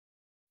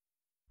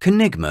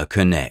Kenigma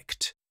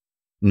Connect.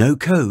 No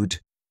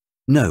code,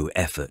 no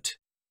effort.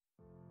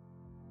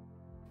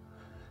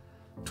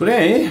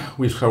 Today,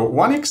 we show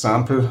one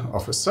example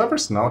of a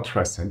ServiceNow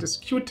Tricentis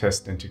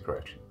qTest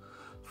integration.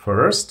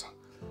 First,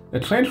 a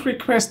change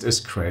request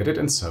is created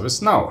in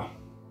ServiceNow.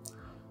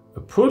 A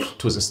push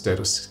to the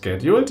status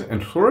scheduled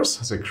ensures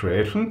the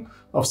creation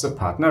of the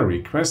partner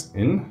request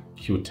in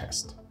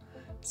qTest.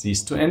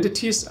 These two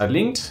entities are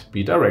linked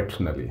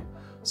bidirectionally,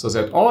 so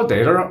that all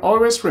data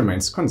always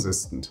remains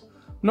consistent,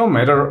 no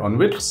matter on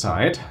which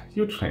side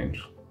you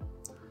change.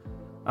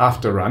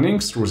 After running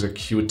through the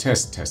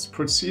qTest test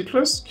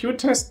procedures,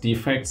 qTest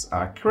defects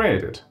are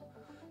created.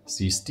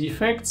 These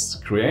defects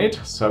create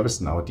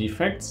ServiceNow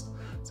defects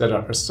that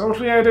are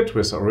associated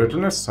with the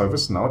original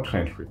ServiceNow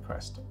change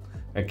request.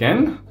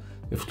 Again,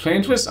 if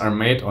changes are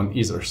made on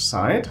either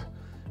side,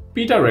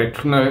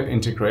 bidirectional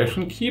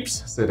integration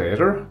keeps the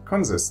data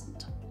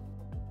consistent.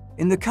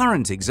 In the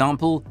current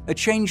example, a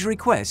change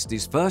request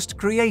is first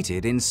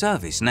created in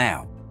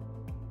ServiceNow.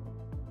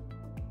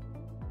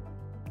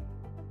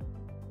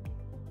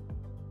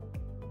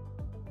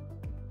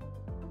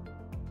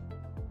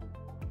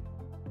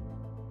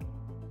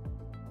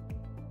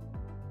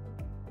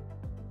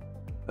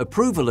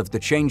 Approval of the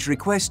change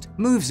request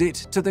moves it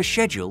to the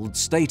scheduled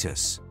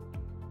status.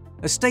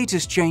 A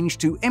status change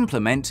to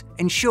implement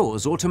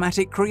ensures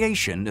automatic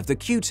creation of the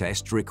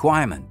qTest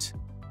requirement.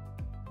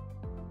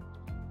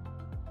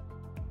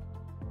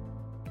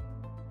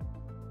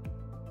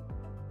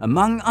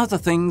 Among other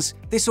things,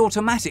 this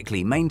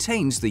automatically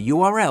maintains the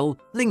URL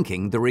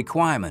linking the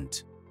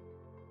requirement.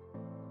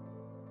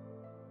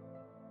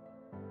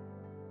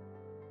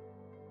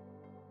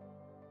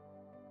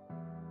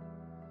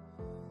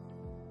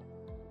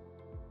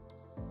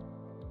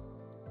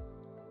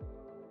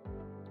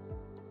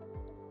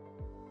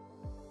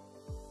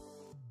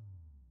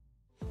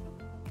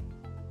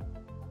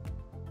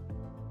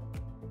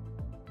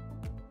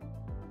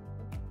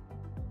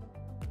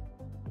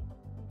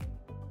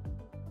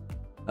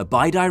 A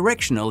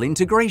bidirectional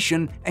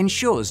integration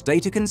ensures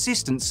data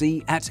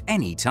consistency at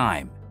any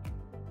time.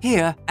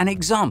 Here, an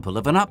example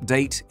of an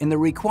update in the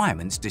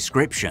requirements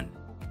description.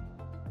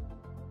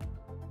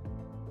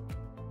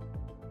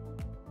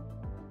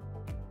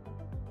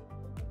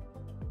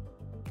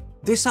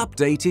 This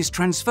update is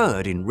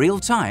transferred in real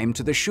time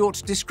to the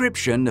short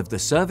description of the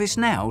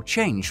ServiceNow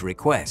change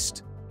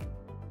request.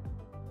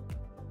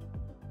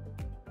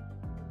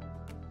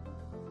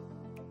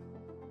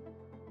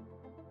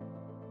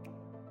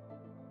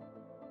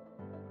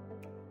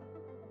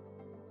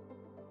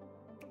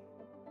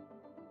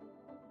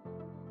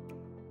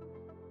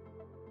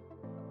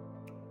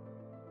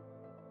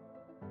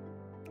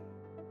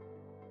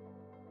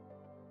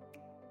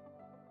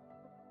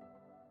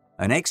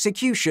 An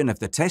execution of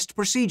the test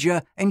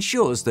procedure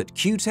ensures that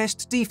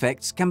qTest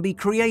defects can be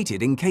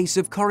created in case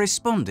of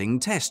corresponding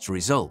test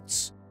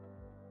results.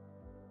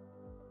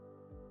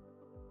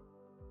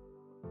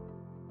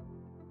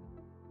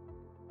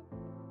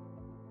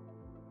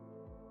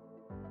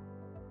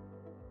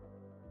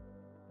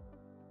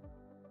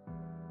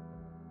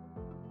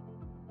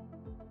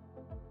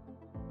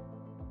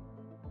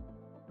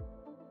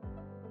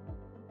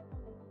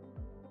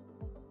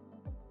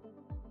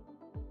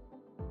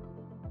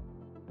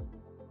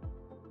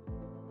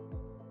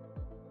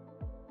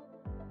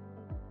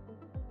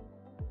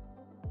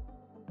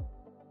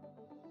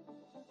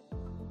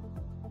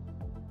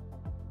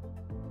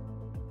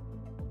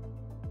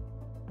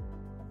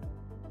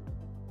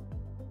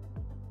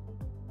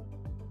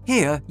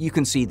 Here, you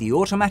can see the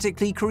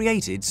automatically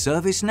created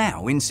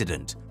ServiceNow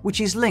incident, which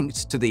is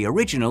linked to the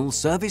original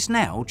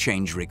ServiceNow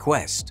change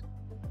request.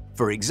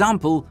 For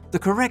example, the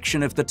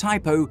correction of the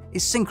typo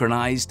is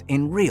synchronized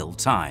in real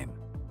time.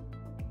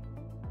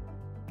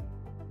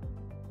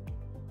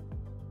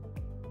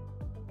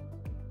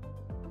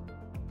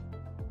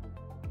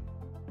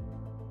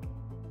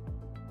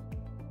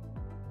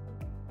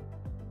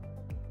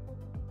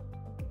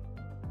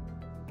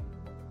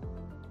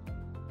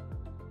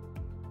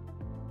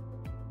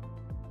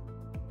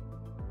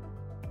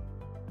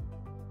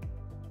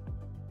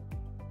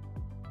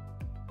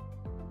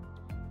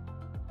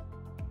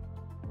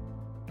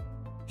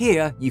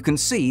 Here, you can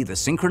see the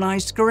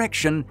synchronized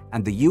correction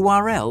and the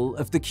URL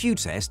of the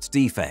qTest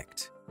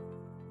defect.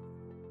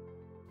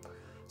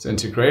 The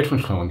integration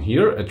shown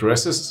here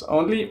addresses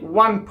only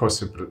one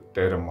possible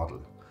data model.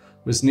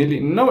 With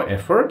nearly no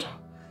effort,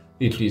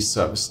 e.g.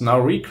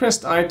 ServiceNow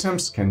Request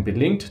Items can be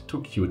linked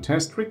to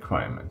qTest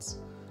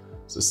requirements.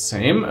 The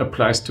same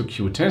applies to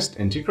qTest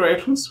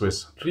integrations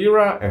with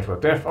Jira, Azure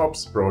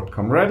DevOps,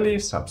 Broadcom Rally,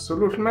 SAP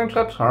Solution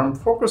Manager ChaRM,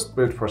 focused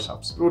build for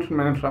SAP Solution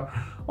Manager,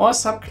 or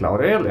SAP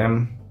Cloud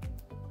ALM.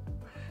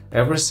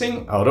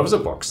 Everything out of the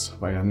box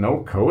via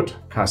no-code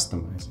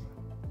customizing.